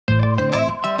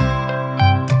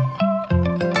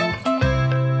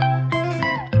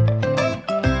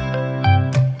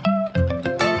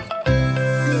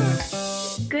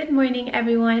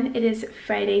everyone, it is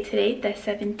Friday today, the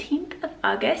 17th of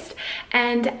August,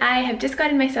 and I have just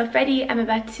gotten myself ready. I'm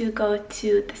about to go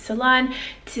to the salon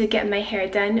to get my hair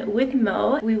done with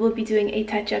Mo. We will be doing a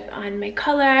touch-up on my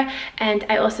color, and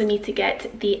I also need to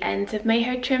get the ends of my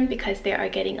hair trimmed because they are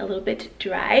getting a little bit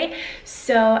dry.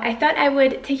 So I thought I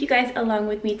would take you guys along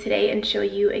with me today and show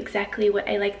you exactly what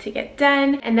I like to get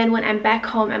done, and then when I'm back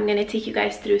home I'm going to take you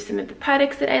guys through some of the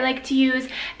products that I like to use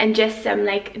and just some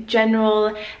like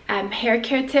general hair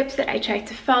care tips that I try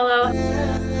to follow.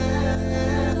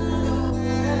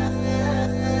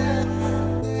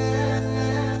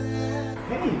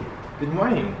 Hey, good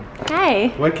morning. Hi.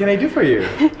 What can I do for you?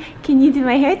 Can you do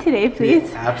my hair today,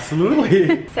 please? Yeah,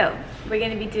 absolutely. So, we're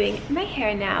going to be doing my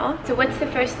hair now. So what's the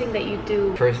first thing that you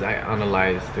do? First, I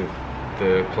analyze the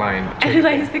client.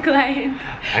 Analyze the client.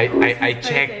 I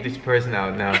check this person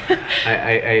out now.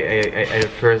 I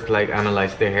first like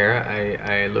analyze the hair.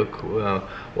 I look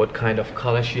what kind of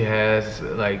color she has.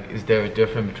 Like, is there a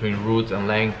difference between roots and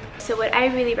length? So what I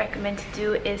really recommend to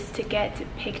do is to get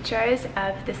pictures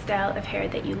of the style of hair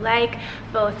that you like,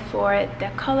 both for the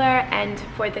color and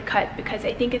for the cut, because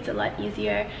I think it's a lot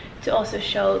easier to also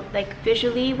show like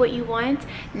visually what you want,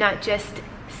 not just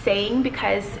saying,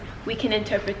 because we can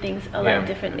interpret things a lot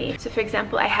differently. So for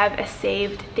example, I have a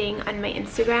saved thing on my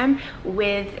Instagram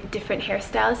with different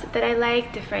hairstyles that I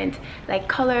like, different like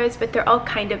colors, but they're all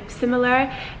kind of similar.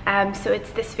 So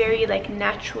it's this very like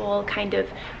natural kind of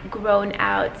grown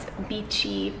out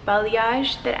beachy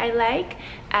balayage that I like,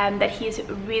 that he's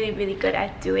really good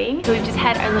at doing. So we've just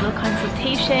had our little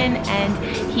consultation and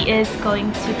he is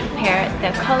going to prepare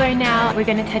the color now. We're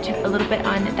going to touch up a little bit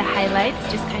on the highlights,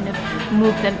 just kind of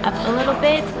move them up a little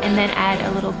bit, and then add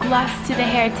a little gloss to the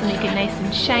hair to make it nice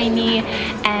and shiny,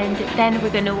 and then we're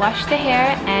going to wash the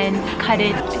hair and cut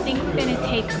it. I think we're going to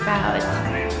take about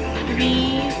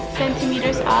 3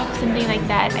 centimeters off, something like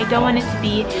that. I don't want it to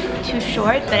be too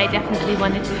short, but I definitely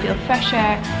want it to feel fresher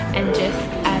and just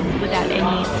without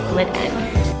any split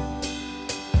ends.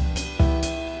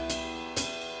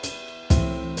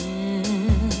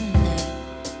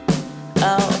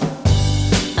 Oh,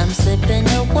 I'm slipping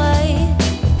away,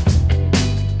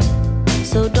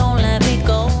 so don't let me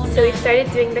go. So we've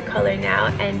started doing the color now,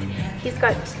 and he's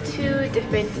got 2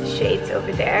 different shades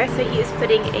over there. So he is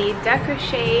putting a darker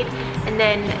shade and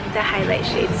then the highlight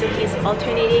shade. So he's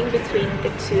alternating between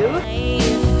the 2.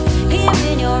 Here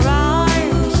in your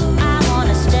arms, I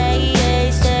wanna stay.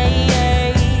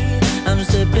 I'm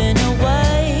slipping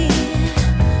away,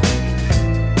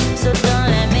 so don't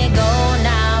let me go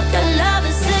now. Your love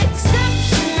is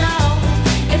exceptional.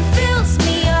 It fills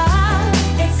me up.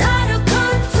 It's out of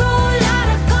control, out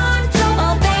of control.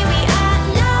 Oh baby, I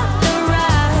love the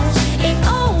rush. It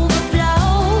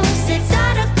overflows. It's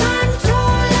out of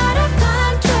control, out of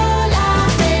control.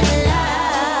 I'm in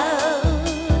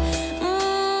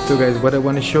love. So guys, what I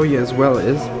want to show you as well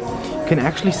is you can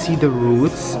actually see the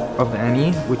roots of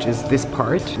Annie, which is this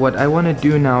part. What I want to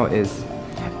do now is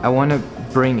I want to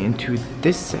bring into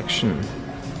this section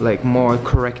like more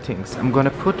correctings. I'm gonna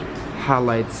put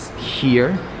highlights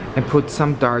here and put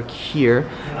some dark here,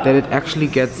 that it actually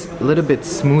gets a little bit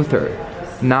smoother.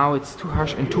 Now it's too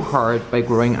harsh and too hard by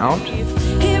growing out.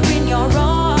 Here in your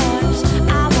arms,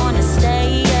 I wanna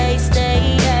stay.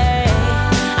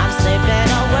 I'm slipping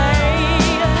away.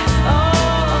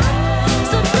 Oh,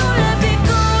 so don't let me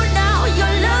go now.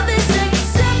 Your love is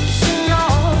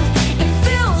exceptional. It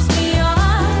fills me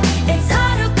up. It's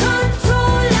out of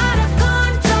control,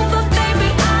 but baby,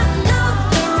 I love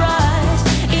the rush.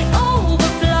 It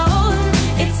overflows.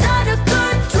 It's out of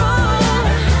control.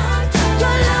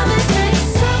 Your love is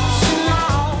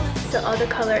exceptional. So all the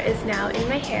color is now in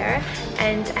my hair,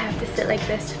 and I have to sit like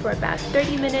this for about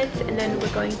 30 minutes, and then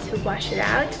we're going to wash it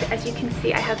out. As you can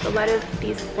see, I have a lot of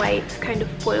these white kind of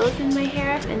foils in my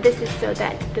hair, and this is so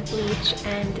that the bleach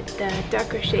and the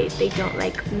darker shade, they don't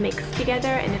like mix together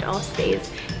and it all stays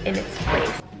in its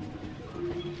place.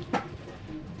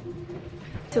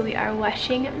 So we are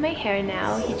washing my hair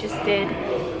now. He just did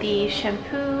the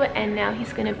shampoo, and now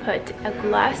he's gonna put a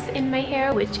gloss in my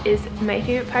hair, which is my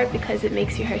favorite part because it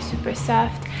makes your hair super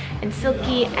soft and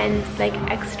silky and like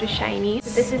extra shiny. So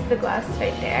this is the gloss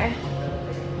right there.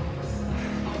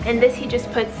 And this he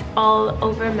just puts all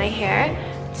over my hair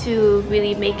to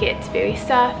really make it very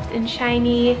soft and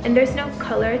shiny. And there's no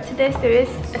color to this. There is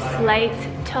a slight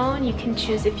tone. You can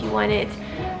choose if you want it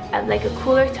like a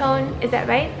cooler tone. Is that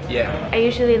right? Yeah. I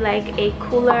usually like a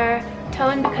cooler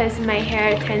tone because my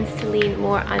hair tends to lean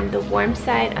more on the warm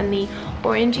side, on the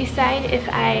orangey side if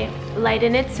I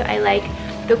lighten it. So I like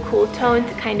the cool tone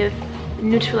to kind of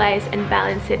neutralize and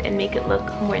balance it and make it look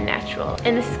more natural.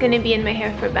 And this is going to be in my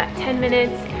hair for about 10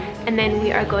 minutes, and then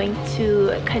we are going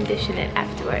to condition it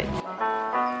afterwards.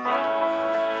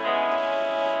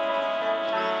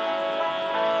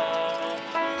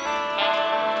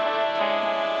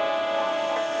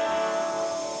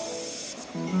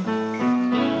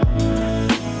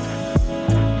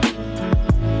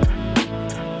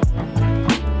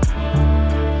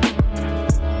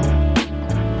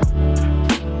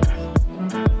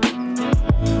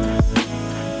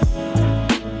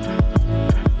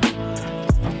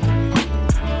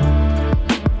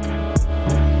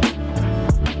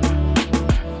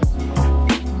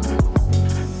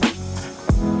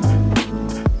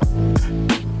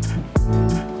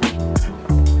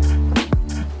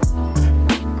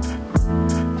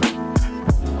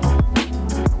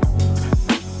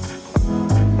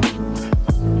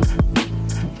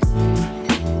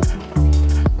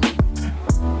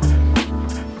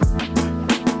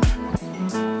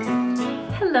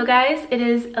 Hello guys, it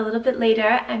is a little bit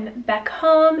later. I'm back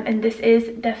home and this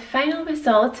is the final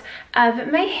result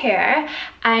of my hair.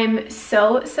 I'm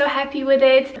so happy with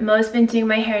it. Mo's been doing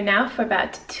my hair now for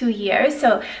about 2 years,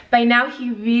 so by now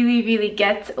he really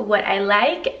gets what I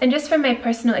like. And just from my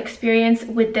personal experience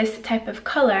with this type of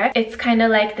color, it's kind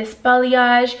of like this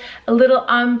balayage, a little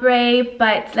ombre,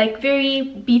 but like very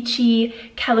beachy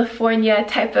California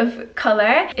type of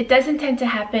color. It doesn't tend to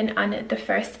happen on the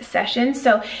first session,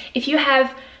 so if you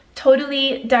have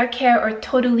totally dark hair or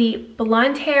totally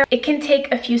blonde hair, it can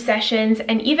take a few sessions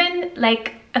and even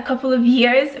like a couple of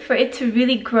years for it to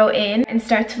really grow in and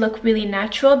start to look really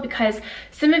natural, because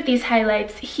some of these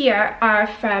highlights here are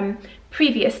from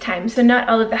previous times. So not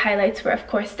all of the highlights were of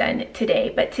course done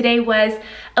today, but today was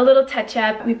a little touch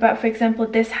up. We brought, for example,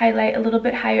 this highlight a little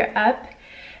bit higher up.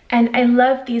 And I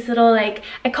love these little, like,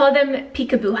 I call them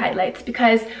peekaboo highlights,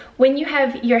 because when you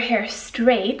have your hair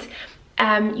straight,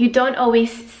 you don't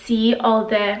always see all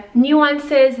the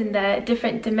nuances and the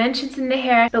different dimensions in the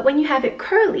hair, but when you have it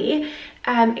curly,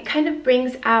 it kind of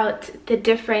brings out the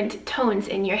different tones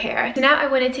in your hair. So now I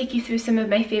want to take you through some of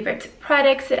my favorite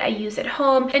products that I use at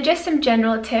home and just some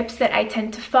general tips that I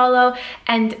tend to follow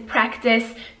and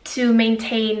practice to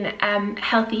maintain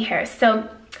healthy hair. So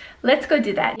let's go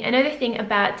do that. Another thing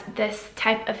about this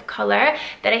type of color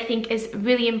that I think is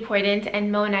really important,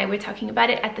 and Mo and I were talking about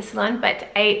it at the salon, but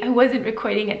I wasn't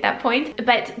recording at that point,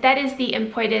 but that is the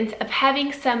importance of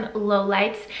having some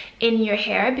lowlights in your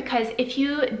hair, because if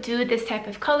you do this type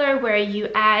of color where you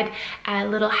add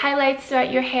little highlights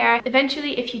throughout your hair,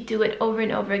 eventually if you do it over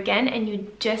and over again and you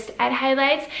just add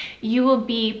highlights, you will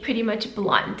be pretty much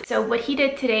blonde. So what he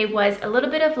did today was a little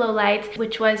bit of lowlights,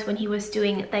 which was when he was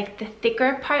doing like the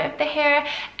thicker part of the hair,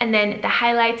 and then the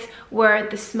highlights were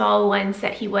the small ones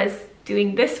that he was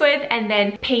doing this with, and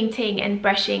then painting and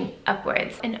brushing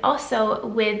upwards. And also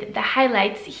with the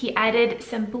highlights, he added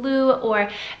some blue or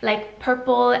like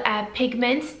purple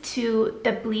pigments to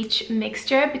the bleach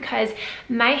mixture, because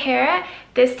my hair,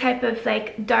 this type of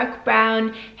like dark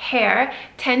brown hair,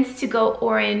 tends to go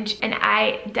orange, and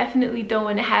I definitely don't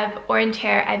want to have orange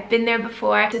hair. I've been there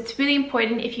before. So it's really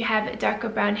important, if you have darker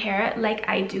brown hair like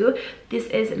I do, this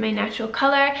is my natural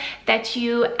color, that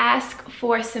you ask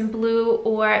for some blue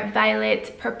or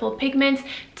violet purple pigments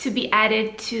to be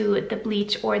added to the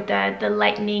bleach or the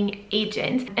lightening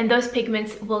agent, and those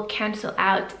pigments will cancel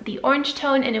out the orange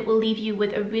tone and it will leave you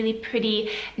with a really pretty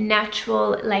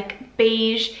natural, like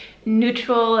beige,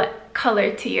 neutral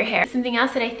color to your hair. Something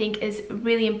else that I think is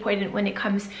really important when it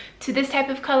comes to this type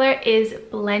of color is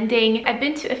blending. I've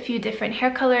been to a few different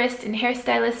hair colorists and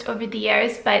hairstylists over the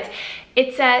years, but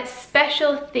it's a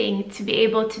special thing to be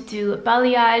able to do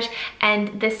balayage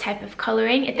and this type of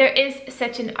coloring. There is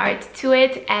such an art to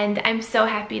it, and I'm so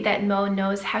happy that Mo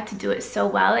knows how to do it so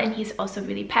well, and he's also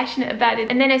really passionate about it.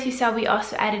 And then, as you saw, we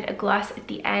also added a gloss at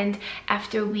the end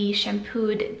after we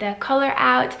shampooed the color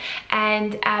out,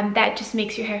 and that just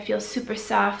makes your hair feel super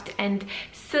soft and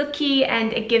silky,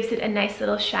 and it gives it a nice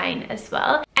little shine as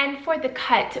well. And for the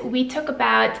cut, we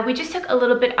just took a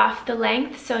little bit off the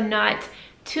length, so not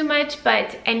too much,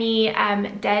 but any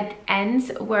dead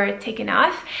ends were taken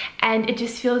off, and it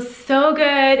just feels so good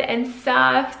and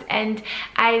soft, and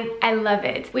I love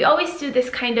it. We always do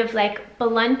this kind of like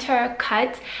blunter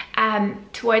cut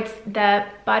towards the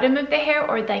bottom of the hair,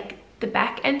 or like the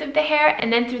back end of the hair,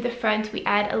 and then through the front we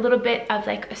add a little bit of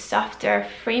like a softer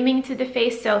framing to the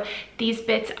face, so these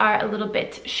bits are a little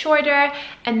bit shorter,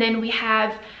 and then we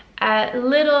have a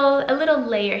little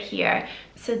layer here.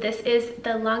 So this is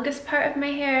the longest part of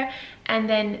my hair, and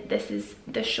then this is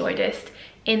the shortest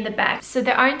in the back. So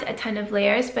there aren't a ton of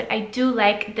layers, but I do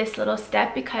like this little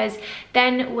step because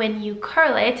then when you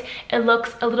curl it, it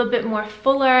looks a little bit more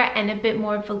fuller and a bit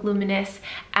more voluminous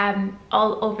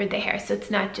all over the hair. So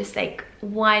it's not just like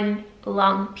one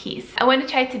long piece. I want to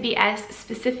try to be as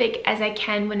specific as I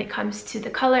can when it comes to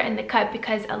the color and the cut,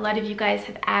 because a lot of you guys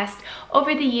have asked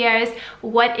over the years,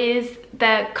 what is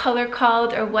the color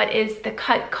called or what is the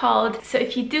cut called? So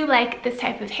if you do like this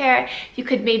type of hair, you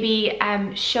could maybe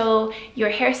show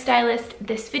your hairstylist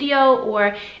this video,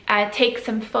 or take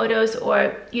some photos,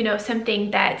 or you know, something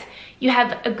that you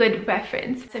have a good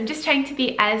reference. So I'm just trying to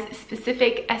be as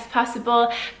specific as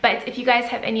possible, but if you guys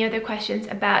have any other questions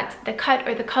about the cut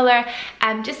or the color,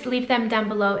 just leave them down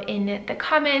below in the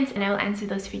comments and I will answer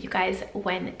those for you guys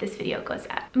when this video goes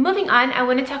up. Moving on, I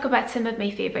want to talk about some of my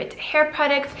favorite hair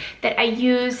products that I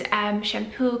use,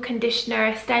 shampoo,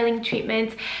 conditioner, styling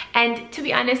treatments, and to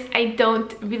be honest, I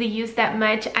don't really use that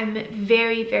much. I'm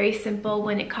very simple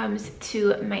when it comes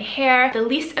to my hair. The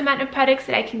least amount of products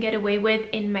that I can get away with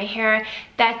in my hair,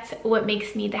 that's what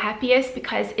makes me the happiest,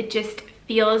 because it just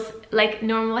feels like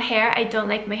normal hair. I don't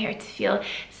like my hair to feel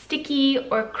sticky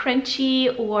or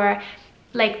crunchy or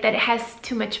like that it has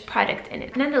too much product in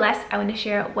it. Nonetheless, I want to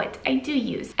share what I do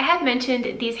use. I have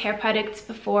mentioned these hair products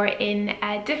before in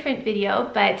a different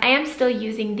video, but I am still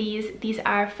using these. These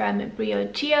are from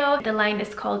Briogeo. The line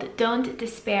is called Don't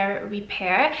Despair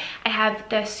Repair. I have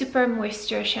the Super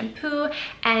Moisture Shampoo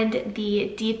and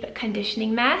the Deep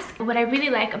Conditioning Mask. What I really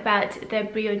like about the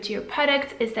Briogeo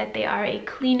products is that they are a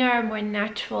cleaner, more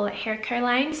natural hair care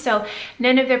line. So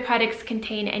none of their products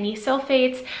contain any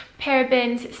sulfates,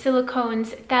 parabens, silicones,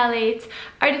 phthalates,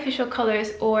 artificial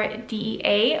colors, or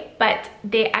DEA, but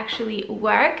they actually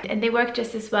work, and they work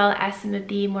just as well as some of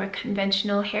the more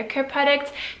conventional hair care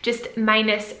products, just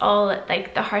minus all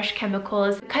like the harsh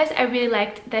chemicals. Because I really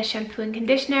liked the shampoo and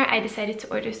conditioner, I decided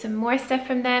to order some more stuff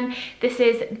from them. This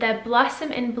is the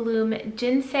Blossom and Bloom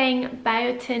Ginseng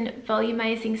Biotin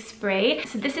Volumizing Spray.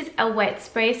 So this is a wet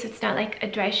spray, so it's not like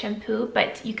a dry shampoo,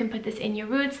 but you can put this in your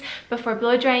roots before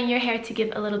blow drying your hair to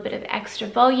give a little bit of extra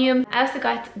volume. I also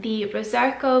got the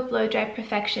Rosarco Blow Dry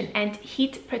Perfection and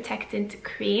Heat Protectant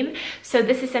Cream. So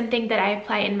this is something that I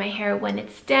apply in my hair when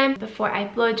it's damp before I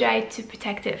blow dry to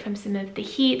protect it from some of the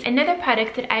heat. Another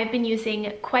product that I've been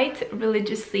using quite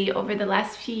religiously over the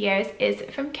last few years is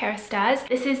from Kerastase.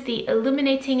 This is the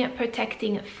Illuminating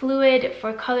Protecting Fluid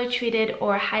for color treated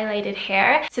or highlighted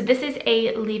hair. So this is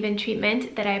a leave-in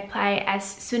treatment that I apply as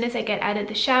soon as I get out of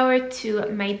the shower to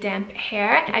my damp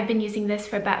hair. I've been using this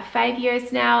for about 5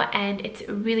 years now, and it's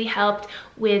really helped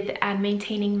with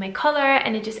maintaining my color,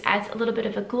 and it just adds a little bit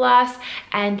of a gloss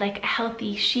and like a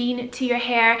healthy sheen to your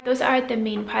hair. Those are the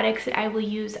main products that I will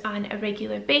use on a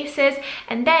regular basis.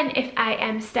 And then if I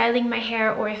am styling my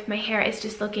hair, or if my hair is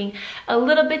just looking a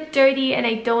little bit dirty and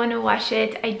I don't want to wash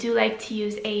it, I do like to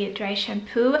use a dry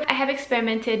shampoo. I have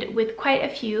experimented with quite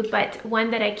a few, but one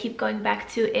that I keep going back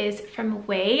to is from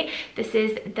Way. This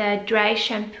is the dry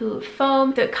shampoo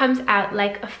foam. So it comes out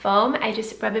like a foam. I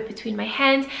just rub it between my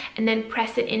hands and then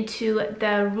press it into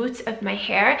the roots of my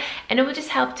hair, and it will just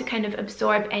help to kind of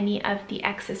absorb any of the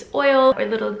excess oil or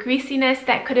little greasiness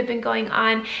that could have been going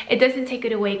on. It doesn't take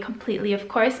it away completely, of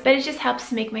course, but it just helps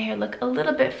to make my hair look a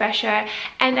little bit fresher.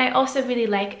 And I also really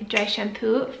like dry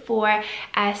shampoo for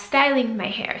styling my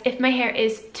hair. If my hair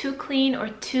is too clean or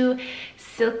too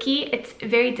silky, it's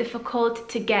very difficult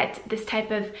to get this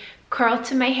type of curl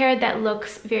to my hair that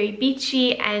looks very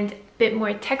beachy and bit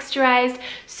more texturized.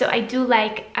 So I do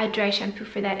like a dry shampoo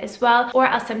for that as well, or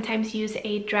I'll sometimes use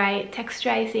a dry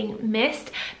texturizing mist.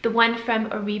 The one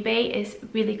from Oribe is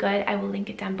really good. I will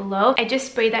link it down below. I just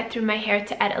spray that through my hair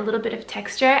to add a little bit of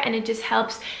texture, and it just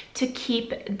helps to keep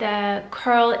the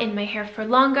curl in my hair for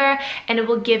longer, and it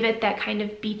will give it that kind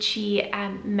of beachy,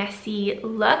 messy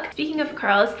look. Speaking of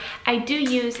curls, I do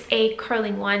use a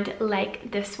curling wand like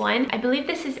this one. I believe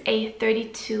this is a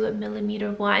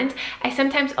 32mm wand. I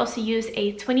sometimes also use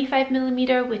a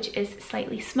 25mm, which is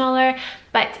slightly smaller,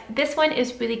 but this one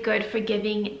is really good for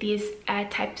giving these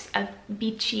types of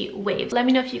beachy waves. Let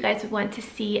me know if you guys would want to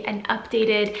see an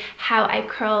updated how I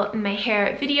curl my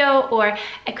hair video, or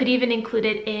I could even include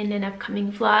it in an upcoming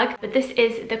vlog. But this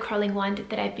is the curling wand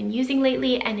that I've been using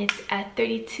lately, and it's a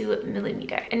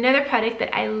 32mm. Another product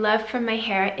that I love for my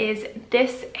hair is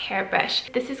this hairbrush.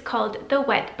 This is called the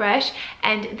Wet Brush,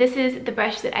 and this is the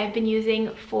brush that I've been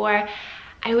using for,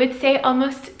 I would say,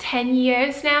 almost 10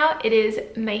 years now. It is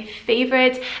my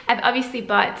favorite. I've obviously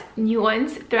bought new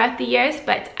ones throughout the years,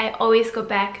 but I always go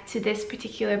back to this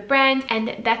particular brand,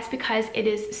 and that's because it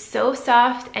is so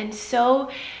soft and so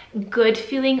good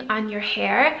feeling on your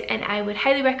hair, and I would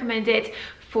highly recommend it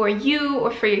for you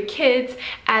or for your kids,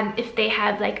 if they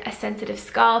have like a sensitive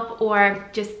scalp or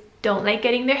just don't like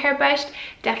getting their hair brushed,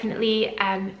 definitely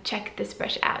check this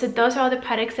brush out. So those are all the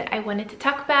products that I wanted to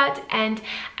talk about, and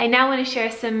I now want to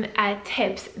share some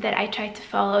tips that I try to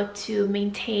follow to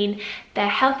maintain the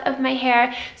health of my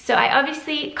hair. So I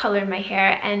obviously color my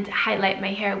hair and highlight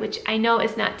my hair, which I know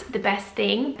is not the best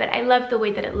thing, but I love the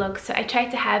way that it looks. So I try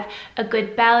to have a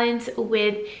good balance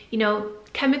with, you know,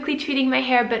 chemically treating my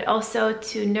hair, but also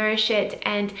to nourish it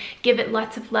and give it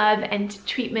lots of love and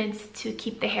treatments to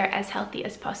keep the hair as healthy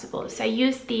as possible. So I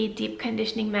use the deep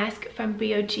conditioning mask from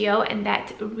Briogeo, and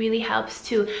that really helps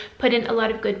to put in a lot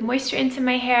of good moisture into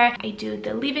my hair. I do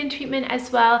the leave-in treatment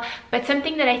as well, but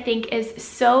something that I think is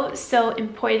so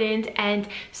important and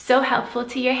so helpful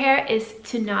to your hair is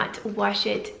to not wash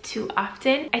it too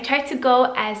often. I try to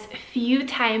go as few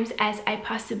times as I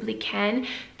possibly can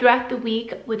throughout the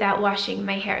week without washing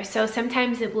my hair. So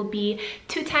sometimes it will be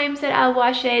 2 times that I'll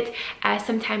wash it,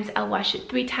 sometimes I'll wash it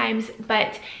 3 times,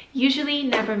 but usually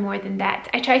never more than that.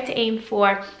 I try to aim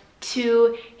for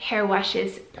 2 hair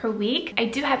washes per week. I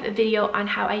do have a video on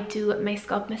how I do my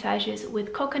scalp massages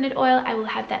with coconut oil. I will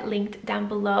have that linked down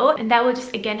below, and that will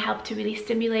just again help to really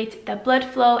stimulate the blood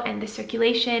flow and the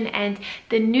circulation and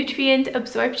the nutrient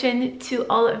absorption to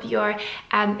all of your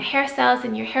hair cells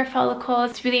and your hair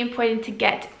follicles. It's really important to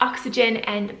get oxygen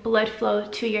and blood flow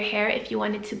to your hair if you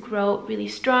want it to grow really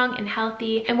strong and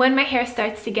healthy. And when my hair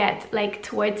starts to get like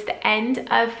towards the end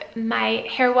of my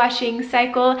hair washing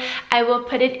cycle, I will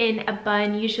put it in a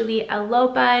bun, usually a low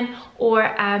bun or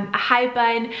a high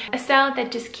bun, a style that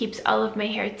just keeps all of my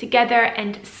hair together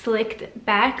and slicked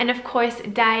back. And of course,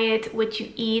 diet, what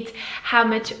you eat, how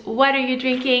much water you're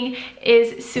drinking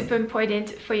is super important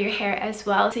for your hair as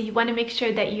well. So you want to make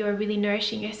sure that you're really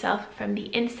nourishing yourself from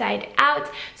the inside out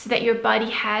so that your body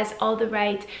has all the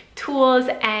right tools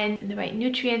and the right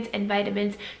nutrients and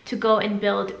vitamins to go and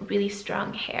build really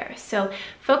strong hair. So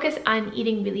focus on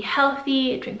eating really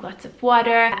healthy, drink lots of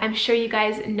water. I'm sure you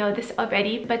guys know this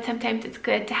already, but sometimes it's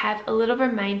good to have a little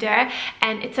reminder,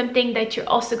 and it's something that you're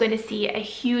also going to see a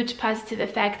huge positive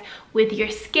effect with your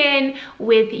skin,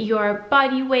 with your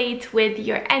body weight, with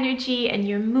your energy and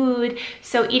your mood.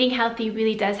 So eating healthy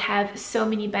really does have so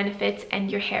many benefits,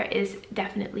 and your hair is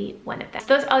definitely one of them. So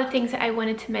those are all the things that I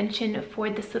wanted to mention for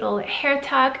this little hair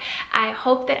talk. I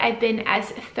hope that I've been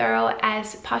as thorough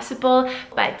as possible,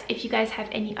 but if you guys have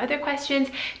any other questions,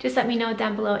 just let me know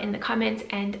down below in the comments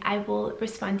and I will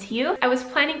respond to you. I was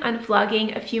planning on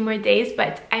vlogging a few more days,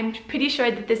 but I'm pretty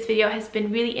sure that this video has been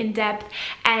really in-depth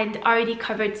and already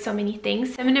covered so many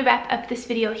things. So I'm gonna wrap up this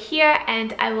video here,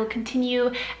 and I will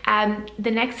continue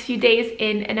the next few days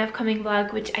in an upcoming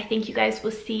vlog, which I think you guys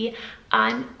will see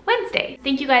on Wednesday.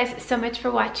 Thank you guys so much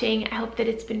for watching. I hope that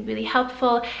it's been really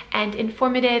helpful and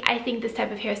informative. I think this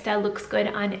type of hairstyle looks good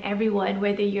on everyone,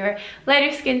 whether you're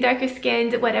lighter skinned, darker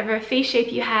skinned, whatever face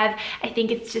shape you have. I think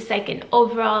it's just like an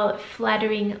overall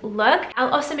flattering look. I'll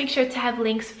also make sure to have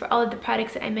links for all of the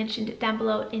products that I mentioned down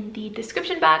below in the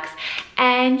description box.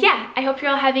 And yeah, I hope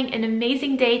you're all having an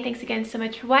amazing day. Thanks again so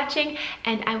much for watching,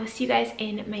 and I will see you guys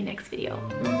in my next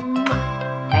video.